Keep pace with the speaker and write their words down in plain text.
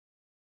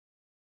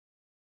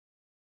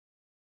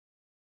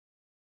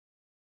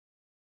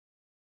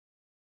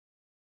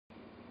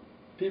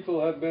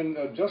people have been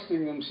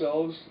adjusting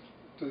themselves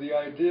to the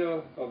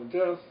idea of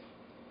death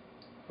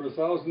for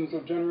thousands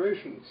of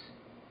generations.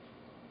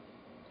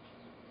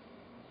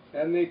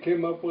 And they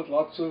came up with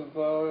lots of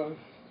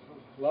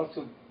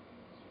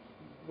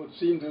what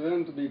seemed to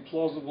them to be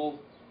plausible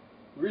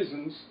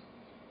reasons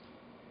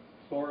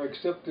for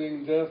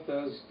accepting death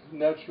as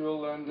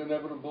natural and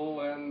inevitable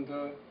and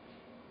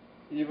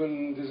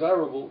even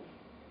desirable.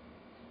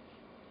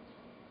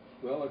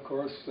 Well, of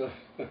course,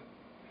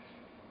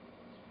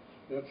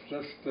 that's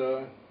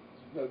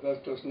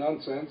just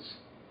nonsense.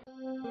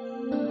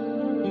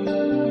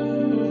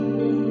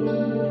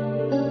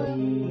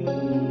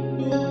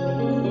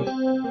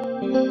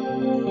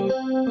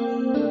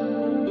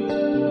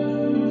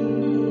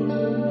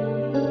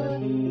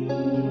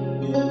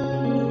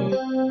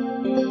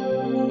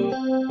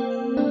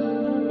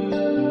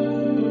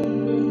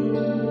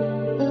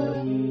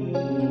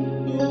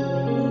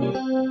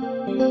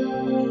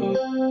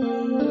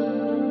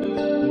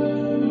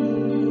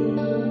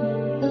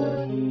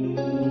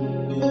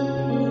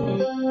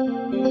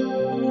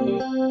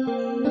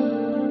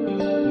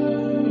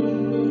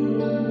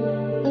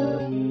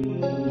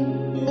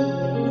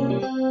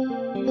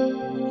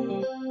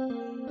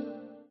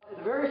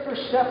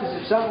 First step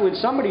is when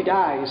somebody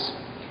dies,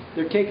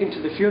 they're taken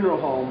to the funeral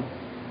home,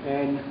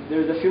 and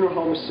the funeral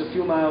home is a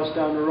few miles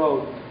down the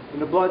road,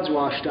 and the blood's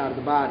washed out of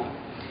the body.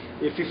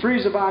 If you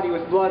freeze a body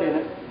with blood in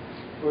it,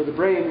 or the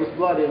brain with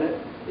blood in it,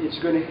 it's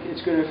going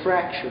to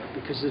fracture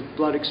because the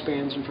blood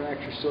expands and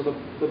fractures. So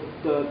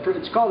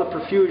it's called a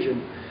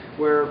perfusion,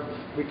 where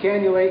we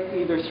cannulate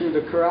either through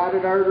the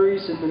carotid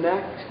arteries in the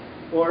neck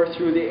or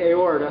through the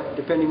aorta,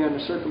 depending on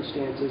the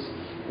circumstances.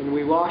 And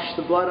we wash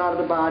the blood out of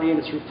the body, and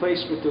it's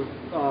replaced with the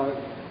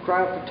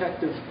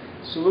cryoprotective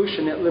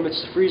solution that limits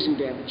the freezing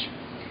damage.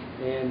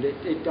 And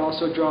it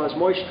also draws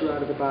moisture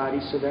out of the body,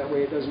 so that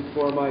way it doesn't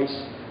form ice.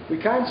 We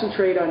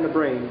concentrate on the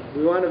brain.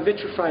 We want to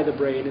vitrify the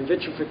brain, and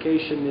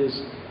vitrification is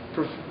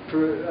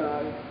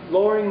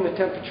lowering the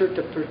temperature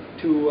to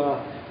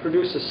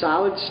produce a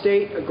solid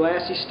state, a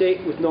glassy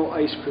state with no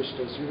ice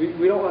crystals.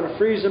 We don't want to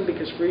freeze them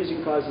because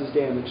freezing causes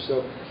damage.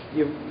 So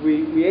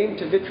we aim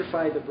to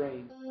vitrify the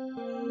brain.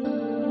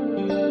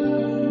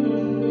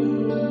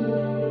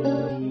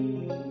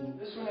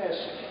 This one has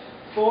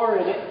 4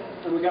 in it,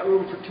 and we got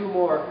room for 2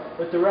 more,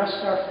 but the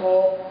rest are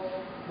full.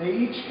 They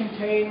each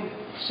contain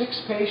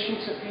 6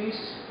 patients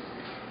apiece.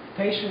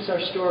 Patients are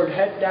stored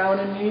head down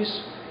in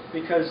these,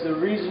 because the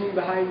reasoning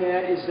behind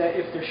that is that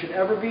if there should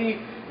ever be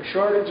a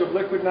shortage of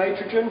liquid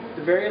nitrogen,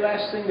 the very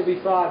last thing to be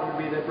thawed would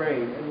be the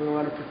brain, and we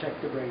want to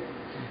protect the brain.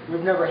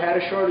 We've never had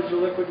a shortage of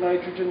liquid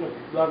nitrogen.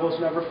 The levels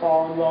never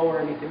fallen low or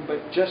anything, but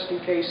just in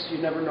case, you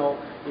never know,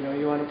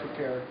 you want to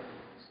prepare.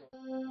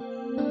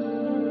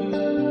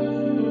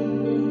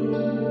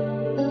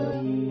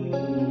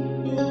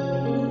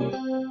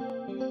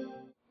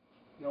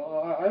 No,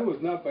 I was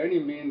not by any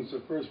means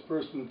the first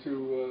person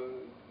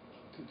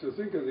to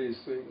think of these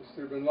things.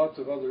 There have been lots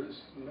of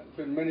others,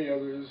 been many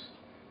others,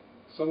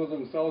 some of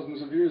them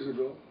thousands of years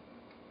ago.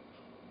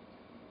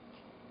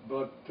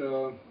 But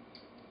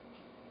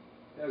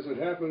as it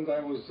happened, I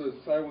was the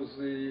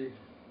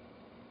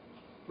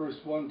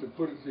first one to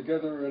put it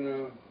together in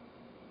a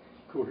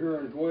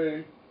coherent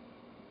way,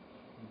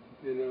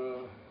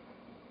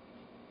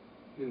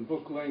 in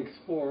book-length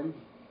form.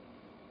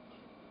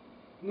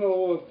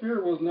 No,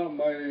 fear was not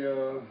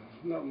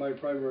my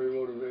primary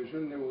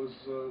motivation. It was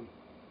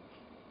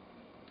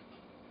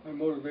my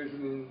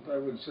motivation, I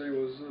would say,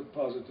 was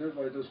positive.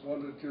 I just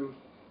wanted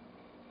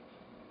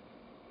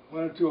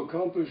to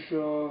accomplish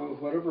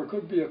whatever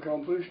could be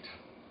accomplished,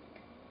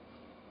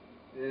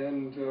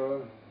 and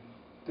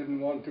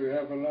didn't want to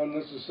have an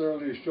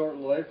unnecessarily short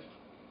life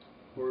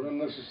or an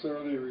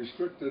unnecessarily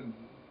restricted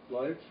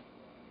life.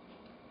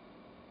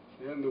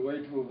 And the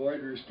way to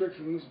avoid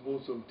restrictions,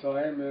 both of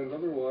time and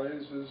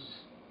otherwise, is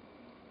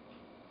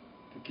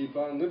to keep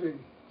on living.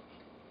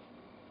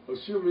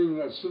 Assuming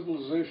that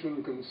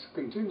civilization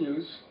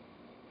continues,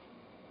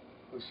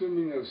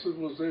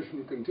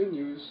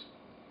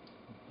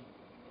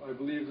 I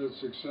believe that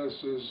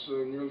success is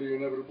nearly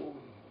inevitable.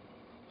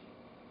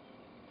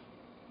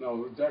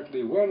 Now,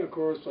 exactly when, of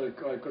course, I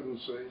couldn't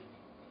say.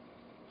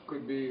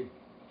 Could be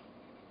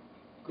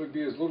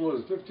as little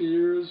as 50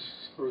 years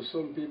for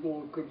some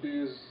people. Could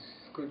be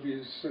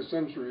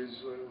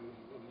centuries.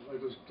 I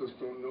just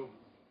don't know.